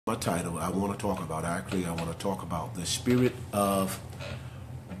title I want to talk about. Actually, I want to talk about the spirit of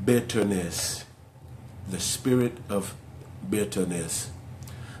bitterness. The spirit of bitterness.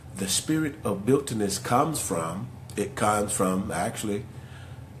 The spirit of bitterness comes from actually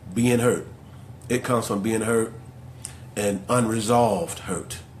being hurt. It comes from being hurt, and unresolved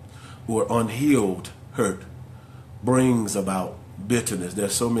hurt or unhealed hurt brings about bitterness.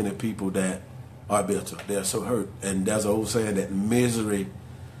 There's so many people that are bitter. They're so hurt. And there's an old saying that misery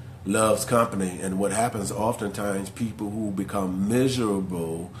loves company. And what happens oftentimes, people who become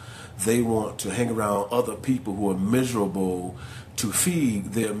miserable, they want to hang around other people who are miserable to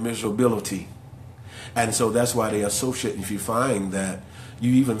feed their miserability. And so that's why they associate. If you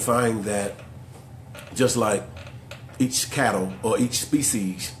even find that just like each cattle or each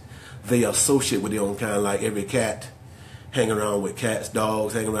species, they associate with their own kind. Like every cat hang around with cats,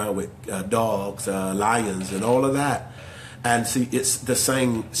 dogs hang around with dogs, lions, and all of that. And see, it's the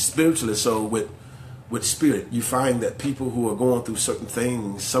same spiritually. So with spirit, you find that people who are going through certain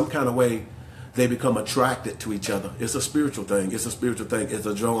things, some kind of way, they become attracted to each other. It's a spiritual thing. It's a spiritual thing. It's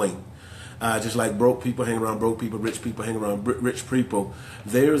a drawing. Just like broke people hang around broke people, rich people hang around rich people.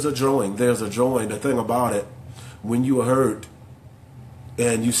 There's a drawing. There's a drawing. The thing about it, when you are hurt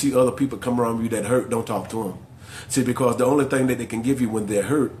and you see other people come around you that hurt, don't talk to them. See, because the only thing that they can give you when they're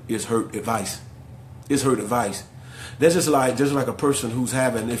hurt is hurt advice. It's hurt advice. That's just like a person who's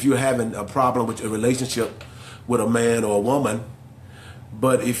if you're having a problem with a relationship with a man or a woman,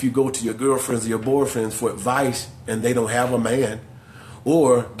 but if you go to your girlfriends or your boyfriends for advice and they don't have a man,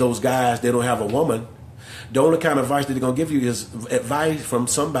 or those guys, they don't have a woman, the only kind of advice that they're going to give you is advice from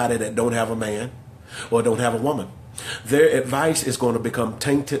somebody that don't have a man or don't have a woman. Their advice is going to become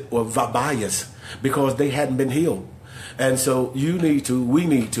tainted or biased because they hadn't been healed. And so we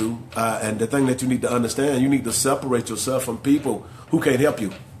need to, and the thing that you need to understand, you need to separate yourself from people who can't help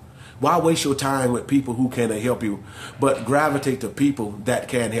you. Why waste your time with people who can't help you, but gravitate to people that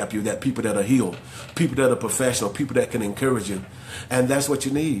can help you, that people that are healed, people that are professional, people that can encourage you. And that's what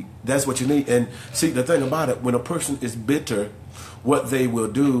you need. That's what you need. And see, the thing about it, when a person is bitter, what they will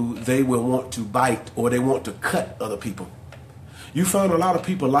do, they will want to bite or they want to cut other people. You find a lot of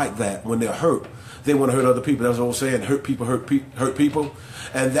people like that when they're hurt. They want to hurt other people. That's what I'm saying. Hurt people.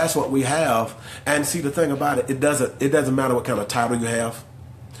 And that's what we have. And see, the thing about it, it doesn't matter what kind of title you have.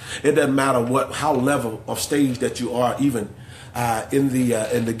 It doesn't matter how level of stage that you are, even in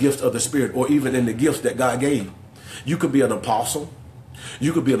the gift of the Spirit, or even in the gifts that God gave. You could be an apostle.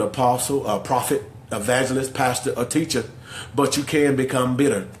 You could be an apostle, a prophet, evangelist, pastor, a teacher, but you can become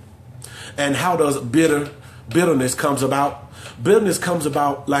bitter. And how does bitterness comes about? Bitterness comes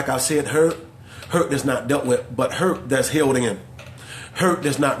about, like I said, hurt that's not dealt with, but hurt that's held in, hurt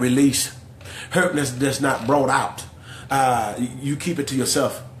that's not released, hurt that's not brought out. You keep it to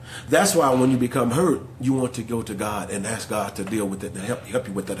yourself. That's why when you become hurt, you want to go to God and ask God to deal with it and help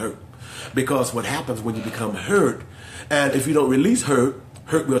you with that hurt. Because what happens when you become hurt, and if you don't release hurt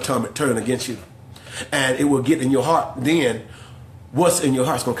will turn against you. And it will get in your heart. Then what's in your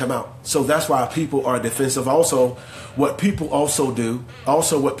heart is going to come out. So that's why people are defensive. Also, what people also do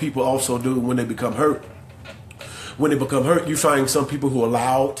when they become hurt. When they become hurt, you find some people who are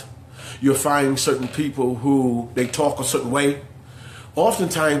loud. You'll find certain people who they talk a certain way.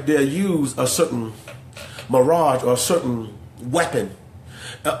 Oftentimes they'll use a certain mirage or a certain weapon.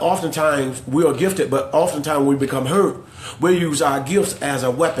 Oftentimes we are gifted, but oftentimes when we become hurt, we use our gifts as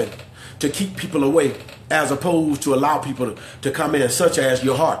a weapon to keep people away, as opposed to allow people to come in, such as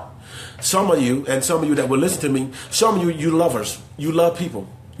your heart. Some of you, and some of you that will listen to me, some of you lovers, you love people.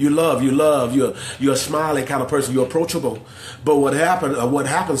 You're a smiling kind of person. You're approachable. But what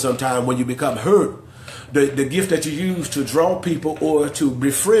happens sometimes when you become hurt, the gift that you use to draw people or to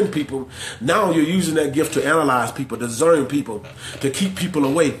befriend people, now you're using that gift to analyze people, discern people, to keep people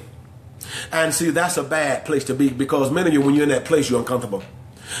away. And see, that's a bad place to be, because many of you, when you're in that place, you're uncomfortable.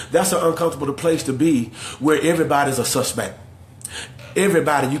 That's an uncomfortable place to be, where everybody's a suspect.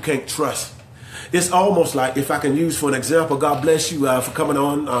 Everybody you can't trust. It's almost like, if I can use for an example, God bless you for coming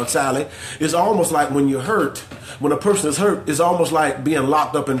on, Sally. It's almost like when you're hurt, when a person is hurt, it's almost like being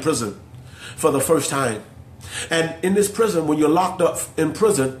locked up in prison for the first time. And in this prison, when you're locked up in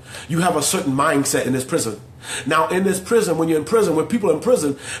prison, you have a certain mindset in this prison. Now, in this prison, when you're in prison, when people are in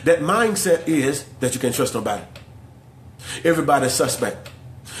prison, that mindset is that you can't trust nobody. Everybody's suspect.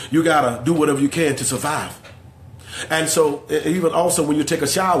 You got to do whatever you can to survive. And so even also when you take a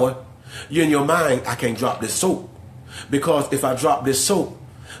shower, you're in your mind, I can't drop this soap, because if I drop this soap,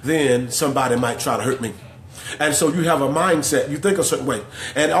 then somebody might try to hurt me. And so you have a mindset, you think a certain way.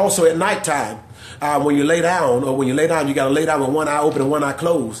 And also at nighttime, when you lay down, you got to lay down with one eye open and one eye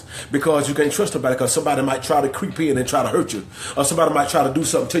closed, because you can't trust nobody, because somebody might try to creep in and try to hurt you, or somebody might try to do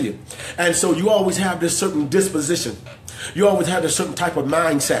something to you. And so you always have this certain disposition. You always have this certain type of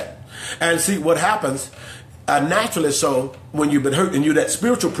mindset. And see what happens, naturally so, when you've been hurt and you're that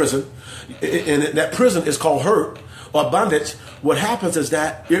spiritual prison, and that prison is called hurt or bondage, what happens is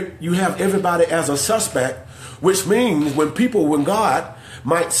that you have everybody as a suspect, which means when God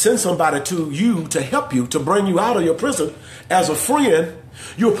might send somebody to you to help you, to bring you out of your prison as a friend,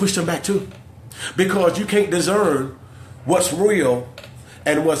 you'll push them back too. Because you can't discern what's real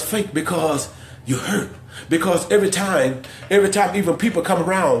and what's fake, because you're hurt. Because every time even people come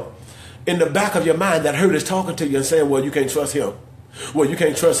around, in the back of your mind, that hurt is talking to you and saying, well, you can't trust him. Well, you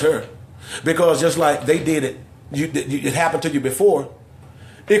can't trust her. Because just like they did it, it happened to you before,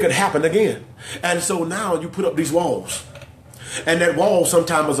 it could happen again. And so now you put up these walls. And that wall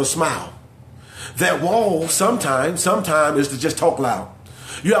sometimes is a smile. That wall sometimes is to just talk loud.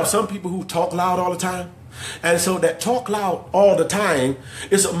 You have some people who talk loud all the time. And so that talk loud all the time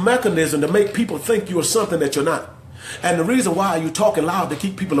is a mechanism to make people think you're something that you're not. And the reason why you're talking loud to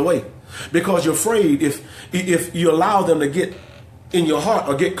keep people away, because you're afraid if you allow them to get in your heart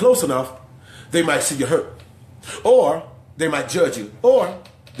or get close enough, they might see you hurt. Or they might judge you. Or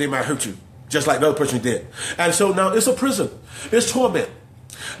they might hurt you, just like the other person did. And so now it's a prison. It's torment.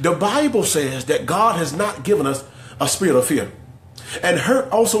 The Bible says that God has not given us a spirit of fear. And hurt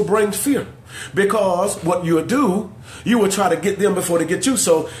also brings fear, because what you would do, you would try to get them before they get you.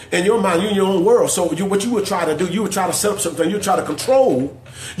 So in your mind, you're in your own world. So what you would try to do, you would try to set up something. You would try to control.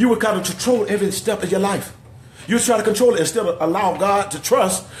 You would kind of control every step of your life. You would try to control it instead of allow God to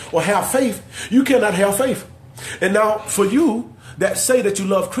trust or have faith. You cannot have faith. And now for you that say that you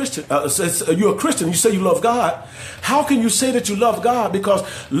love Christian, you're a Christian, you say you love God. How can you say that you love God? Because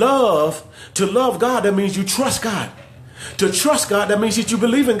to love God, that means you trust God. To trust God, that means that you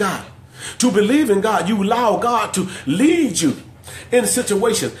believe in God. To believe in God, you allow God to lead you in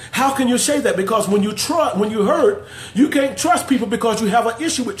situations. How can you say that? Because when you hurt, you can't trust people, because you have an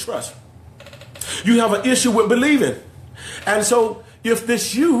issue with trust. You have an issue with believing. And so if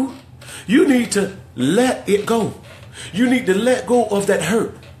this you need to let it go. You need to let go of that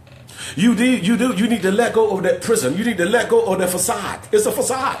hurt. You need to let go of that prison. You need to let go of that facade. It's a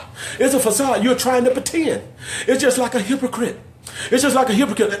facade. It's a facade. You're trying to pretend. It's just like a hypocrite. It's just like a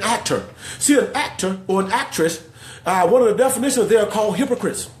hypocrite, an actor. See, an actor or an actress, one of the definitions there are called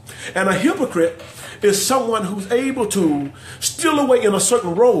hypocrites. And a hypocrite is someone who's able to steal away in a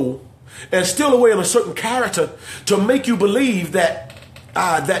certain role and steal away in a certain character to make you believe that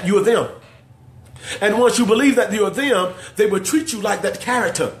you're them. And once you believe that you're them, they will treat you like that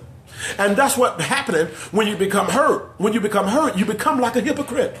character. And that's what's happening when you become hurt. When you become hurt, you become like a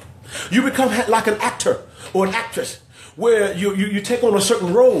hypocrite. You become like an actor or an actress, where you take on a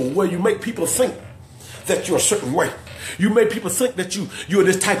certain role, where you make people think that you're a certain way. You make people think that you're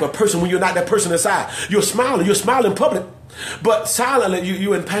this type of person when you're not that person inside. You're smiling in public, but silently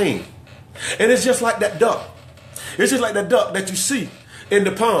you're in pain. And it's just like that duck. It's just like that duck that you see in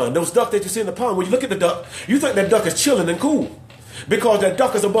the pond. Those ducks that you see in the pond, when you look at the duck, you think that duck is chilling and cool, because that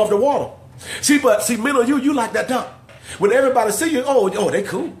duck is above the water. See, men of you like that duck. When everybody see you, oh, they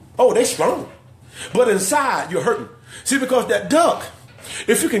cool. Oh, they strong. But inside, you're hurting. See, because that duck,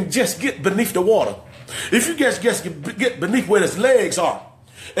 if you can just get beneath the water, if you just get beneath where its legs are,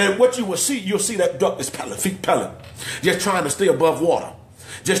 and what you will see, you'll see that duck is feet pelling, just trying to stay above water,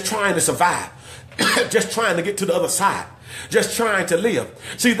 just trying to survive, just trying to get to the other side, just trying to live.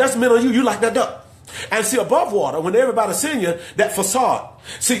 See, that's men of you like that duck. And see, above water, when everybody's seeing you, that facade,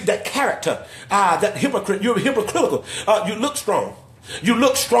 see, that character, that hypocrite, you're hypocritical. You look strong. You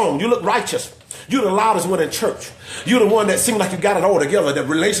look strong. You look righteous. You're the loudest one in church. You're the one that seems like you got it all together. The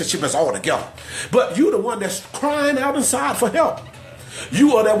relationship is all together. But you're the one that's crying out inside for help.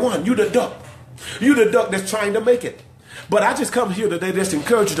 You are that one. You're the duck. You're the duck that's trying to make it. But I just come here today just to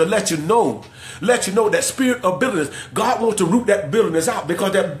encourage you, to let you know that spirit of bitterness, God wants to root that bitterness out,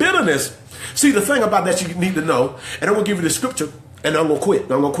 because that bitterness, see, the thing about that you need to know, and I'm going to give you the scripture, and I'm going to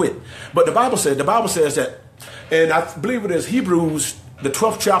quit. But the Bible says that, and I believe it is Hebrews, the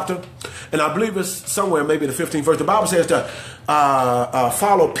 12th chapter, and I believe it's somewhere maybe the 15th verse. The Bible says to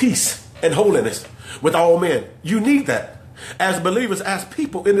follow peace and holiness with all men. You need that. As believers, as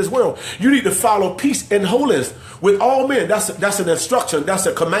people in this world, you need to follow peace and holiness with all men. That's an instruction. That's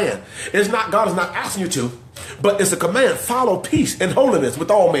a command. It's not, God is not asking you to. But it's a command, follow peace and holiness with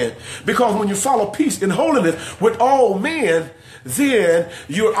all men. Because when you follow peace and holiness with all men, then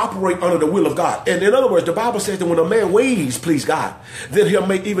you operate under the will of God. And in other words, the Bible says that when a man ways please God, then he'll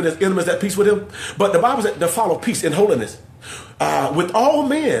make even his enemies at peace with him. But the Bible says to follow peace and holiness with all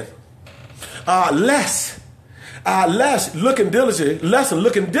men, lest looking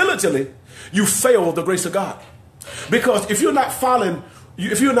diligently, you fail the grace of God. Because if you're not following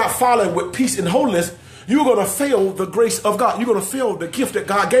with peace and holiness, you're going to fail the grace of God. You're going to fail the gift that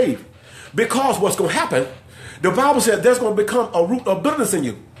God gave. Because what's going to happen, the Bible said there's going to become a root of bitterness in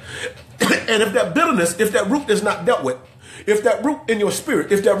you. And if that bitterness, if that root is not dealt with, if that root in your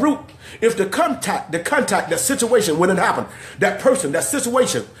spirit, if the contact, that situation, when it happened, that person, that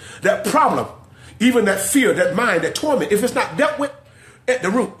situation, that problem, even that fear, that mind, that torment, if it's not dealt with at the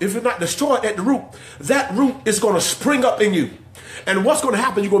root, if it's not destroyed at the root, that root is going to spring up in you. And what's going to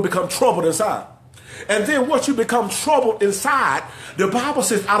happen, you're going to become troubled inside. And then once you become troubled inside, the Bible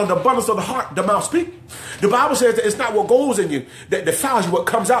says out of the abundance of the heart, the mouth speaks. The Bible says that it's not what goes in you that defiles you, what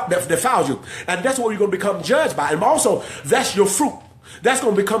comes out that defiles you. And that's what you're going to become judged by. And also, that's your fruit. That's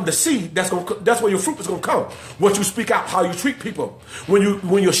going to become the seed. That's where your fruit is going to come. What you speak out, how you treat people.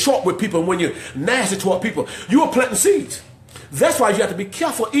 When you're short with people, when you're nasty toward people, you are planting seeds. That's why you have to be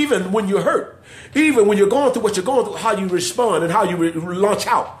careful even when you're hurt. Even when you're going through what you're going through, how you respond and how you launch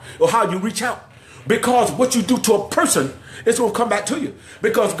out or how you reach out. Because what you do to a person, it's going to come back to you.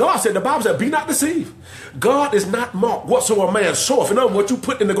 Because God said, the Bible said, be not deceived. God is not mocked whatsoever a man soweth. In other words, what you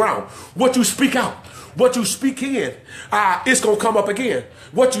put in the ground, what you speak out, what you speak in, it's going to come up again.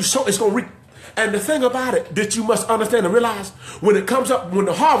 What you sow, it's going to reap. And the thing about it that you must understand and realize, when it comes up, when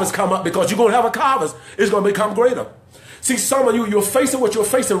the harvest come up, because you're going to have a harvest, it's going to become greater. See, some of you, you're facing what you're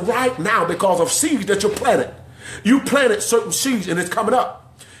facing right now because of seeds that you planted. You planted certain seeds and it's coming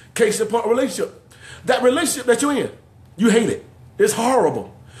up. Case in point, relationship. That relationship that you're in, you hate it. It's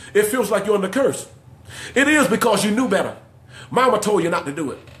horrible. It feels like you're under curse. It is because you knew better. Mama told you not to do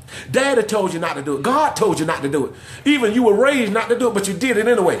it. Daddy told you not to do it. God told you not to do it. Even you were raised not to do it, but you did it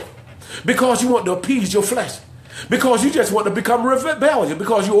anyway. Because you want to appease your flesh. Because you just want to become rebellious.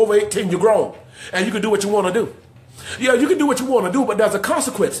 Because you're over 18, you're grown. And you can do what you want to do. Yeah, you can do what you want to do, but there's a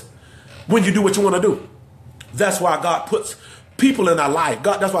consequence when you do what you want to do. That's why God puts people in our life.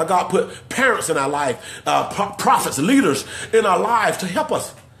 That's why God put parents in our life, prophets, leaders in our lives to help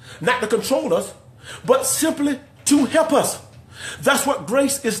us. Not to control us, but simply to help us. That's what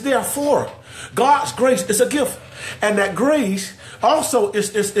grace is there for. God's grace is a gift. And that grace also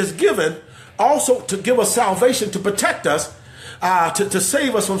is given also to give us salvation, to protect us, to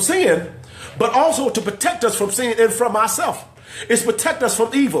save us from sin, but also to protect us from sin and from ourselves. It's protect us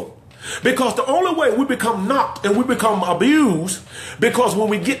from evil. Because the only way we become knocked and we become abused, because when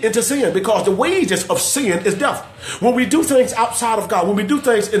we get into sin, because the wages of sin is death. When we do things outside of God, when we do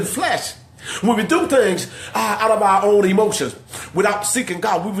things in flesh, when we do things out of our own emotions, without seeking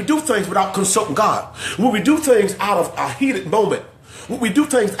God, when we do things without consulting God, when we do things out of a heated moment, when we do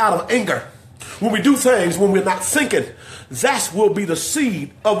things out of anger, when we do things when we're not thinking, that will be the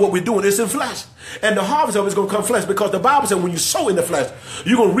seed of what we're doing. It's in flesh. And the harvest of it is going to come flesh, because the Bible says when you sow in the flesh,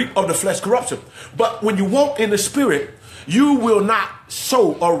 you're going to reap of the flesh corruption. But when you walk in the spirit, you will not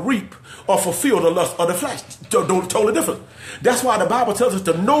sow or reap or fulfill the lust of the flesh. Totally different. That's why the Bible tells us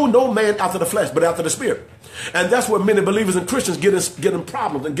to know no man after the flesh, but after the spirit. And that's where many believers and Christians get in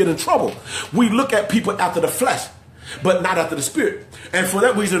problems and get in trouble. We look at people after the flesh, but not after the spirit. And for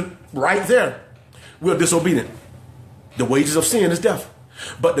that reason, right there, we're disobedient. The wages of sin is death,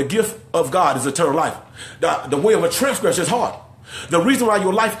 but the gift of God is eternal life. The way of a transgressor is hard. The reason why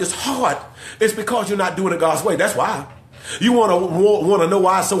your life is hard is because you're not doing it God's way. That's why. You want to know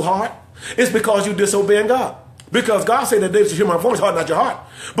why it's so hard? It's because you're disobeying God. Because God said that they should hear my voice, harden not your heart.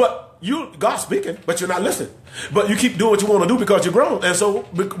 But God's speaking, but you're not listening. But you keep doing what you want to do because you're grown. And so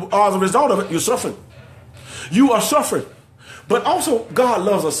as a result of it, you're suffering. You are suffering. But also, God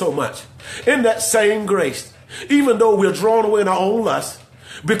loves us so much. In that same grace, even though we're drawn away in our own lust,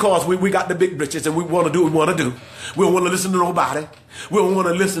 because we got the big britches and we want to do what we want to do. We don't want to listen to nobody. We don't want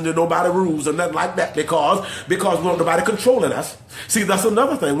to listen to nobody's rules or nothing like that because we don't want nobody controlling us. See, that's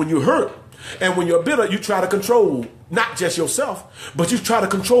another thing. When you're hurt and when you're bitter, you try to control not just yourself, but you try to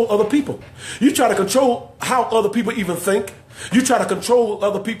control other people. You try to control how other people even think. You try to control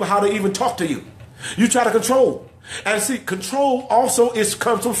other people, how they even talk to you. You try to control. And see, control also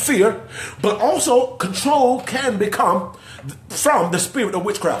comes from fear, but also control can become from the spirit of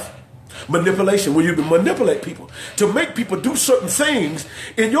witchcraft. Manipulation, where you can manipulate people to make people do certain things.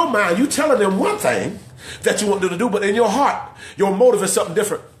 In your mind, you're telling them one thing that you want them to do, but in your heart, your motive is something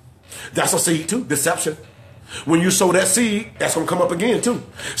different. That's a seed too, deception. When you sow that seed, that's going to come up again too.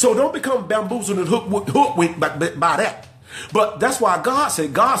 So don't become bamboozled and hooked by that. But that's why God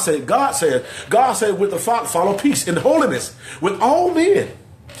said, with the Father, follow peace and holiness with all men.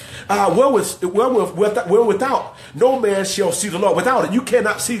 Without, no man shall see the Lord. Without it, you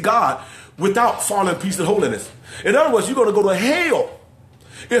cannot see God without following peace and holiness. In other words, you're going to go to hell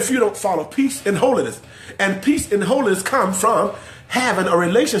if you don't follow peace and holiness. And peace and holiness come from having a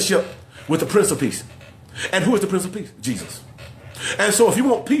relationship with the Prince of Peace. And who is the Prince of Peace? Jesus. And so if you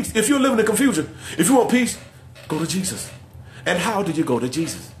want peace, if you're living in confusion, if you want peace, go to Jesus. And how do you go to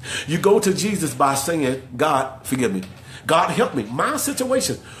Jesus? You go to Jesus by saying, God, forgive me. God, help me. My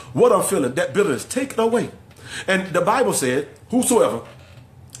situation, what I'm feeling, that bitterness, take it away. And the Bible said, whosoever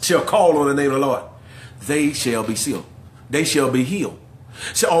shall call on the name of the Lord, they shall be sealed. They shall be healed.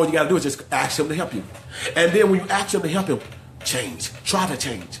 So all you got to do is just ask him to help you. And then when you ask him to help him, change. Try to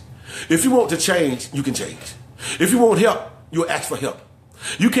change. If you want to change, you can change. If you want help, you'll ask for help.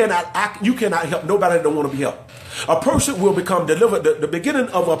 You cannot help nobody that don't want to be helped. A person will become delivered. The beginning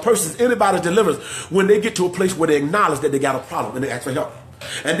of a person's, anybody's deliverance, when they get to a place where they acknowledge that they got a problem and they ask for help.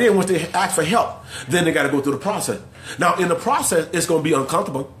 And then once they ask for help, then they got to go through the process. Now, in the process, it's going to be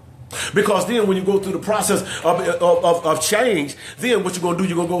uncomfortable. Because then when you go through the process of change, then what you're going to do,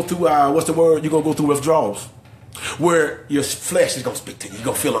 you're going to go through, You're going to go through withdrawals. Where your flesh is going to speak to you. You're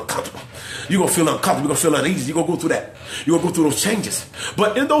going to feel uncomfortable. You're going to feel uncomfortable. You're going to feel uneasy. You're going to go through that. You're going to go through those changes.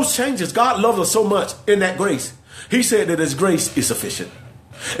 But in those changes, God loves us so much in that grace. He said that his grace is sufficient.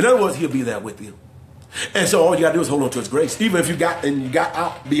 In other words, he'll be there with you. And so all you got to do is hold on to his grace. Even if you got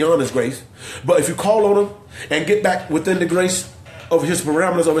out beyond his grace. But if you call on him and get back within the grace of his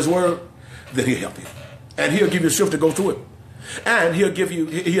parameters of his word, then he'll help you. And he'll give you strength to go through it. And he'll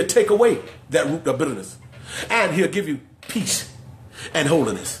take away that root of bitterness. And he'll give you peace and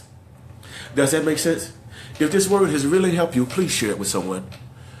holiness. Does that make sense? If this word has really helped you, please share it with someone.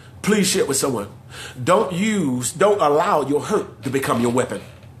 Please share it with someone. Don't allow your hurt to become your weapon.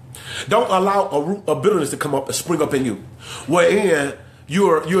 Don't allow a root of bitterness to come up and spring up in you. Wherein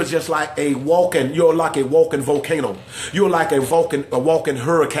you're just like you're like a walking volcano. You're like a walking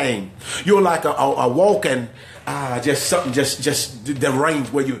hurricane. You're like a walking just the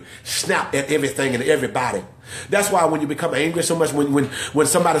range where you snap at everything and everybody. That's why when you become angry so much, when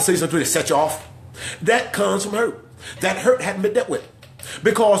somebody says something to set you off, that comes from hurt. That hurt hadn't been dealt with.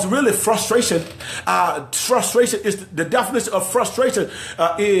 Because really frustration is the definition of frustration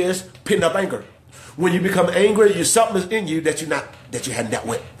is pitting up anger. When you become angry, something is in you that you hadn't dealt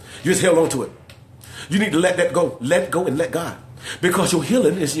with. You just held on to it. You need to let that go. Let go and let God. Because your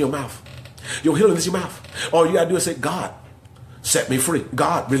healing is in your mouth. Your healing is in your mouth. All you got to do is say, God, set me free.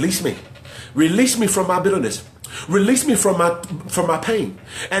 God, release me. Release me from my bitterness. Release me from my pain.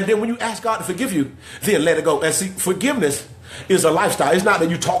 And then when you ask God to forgive you, then let it go. And see, forgiveness is a lifestyle. It's not that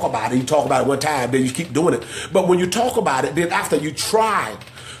you talk about it. You talk about it one time, then you keep doing it. But when you talk about it, then after you try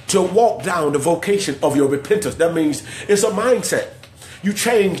to walk down the vocation of your repentance, that means it's a mindset. You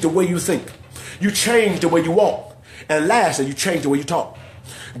change the way you think. You change the way you walk. And lastly, you change the way you talk.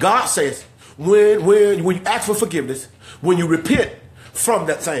 God says, when you ask for forgiveness, when you repent from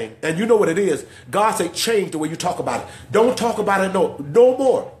that thing, and you know what it is, God said, change the way you talk about it. Don't talk about it no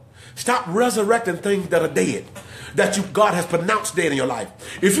more. Stop resurrecting things that are dead, that God has pronounced dead in your life.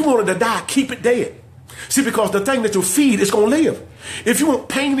 If you want it to die, keep it dead. See, because the thing that you feed is going to live. If you want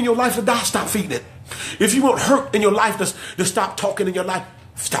pain in your life to die, stop feeding it. If you want hurt in your life to stop talking in your life,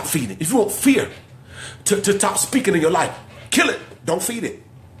 stop feeding it. If you want fear to stop speaking in your life, kill it. Don't feed it.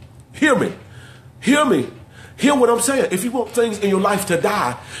 Hear me. Hear me. Hear what I'm saying. If you want things in your life to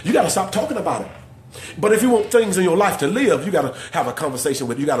die, you got to stop talking about it. But if you want things in your life to live, you got to have a conversation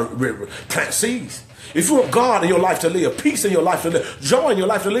with it. You got to plant seeds. If you want God in your life to live, peace in your life to live, joy in your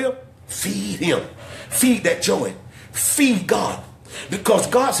life to live, feed him. Feed that joy. Feed God. Because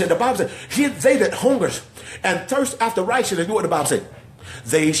God said, the Bible said, they that hungers and thirst after righteousness, you know what the Bible said?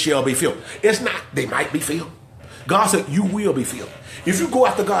 They shall be filled. It's not, they might be filled. God said, you will be filled. If you go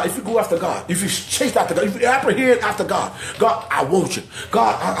after God, if you chase after God, if you apprehend after God, God, I want you.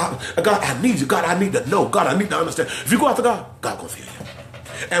 God, I need you. God, I need to know. God, I need to understand. If you go after God, God gonna feel you.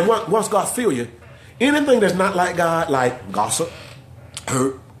 And once God feel you, anything that's not like God, like gossip,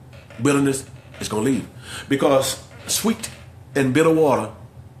 hurt, bitterness, it's gonna leave. Because sweet and bitter water,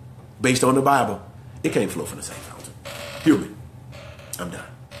 based on the Bible, it can't flow from the same fountain. Hear me. I'm done.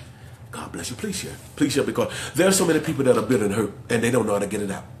 God bless you. Please share. Please share, because there are so many people that are bitter and hurt and they don't know how to get it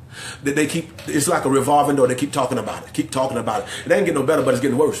out. It's like a revolving door. They keep talking about it. Keep talking about it. It ain't getting no better, but it's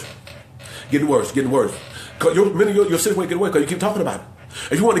getting worse. Getting worse. Getting worse. Your situation ain't getting worse because you keep talking about it.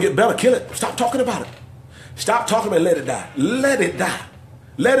 If you want to get better, kill it. Stop talking about it. Stop talking about let it die. Let it die.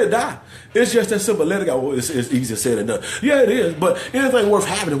 Let it die. It's just that simple. Let it go. Well, it's easier said than done. Yeah, it is. But anything worth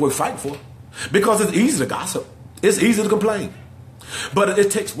having is worth fighting for. Because it's easy to gossip. It's easy to complain. But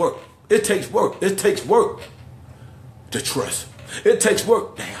it takes work. It takes work. It takes work to trust. It takes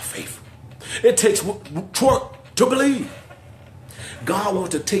work to have faith. It takes work to believe. God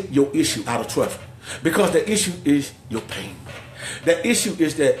wants to take your issue out of trust. Because the issue is your pain. The issue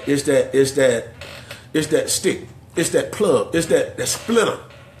is that stick. It's that plug. It's that splinter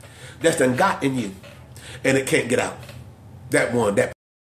that's done got in you. And it can't get out. That one, that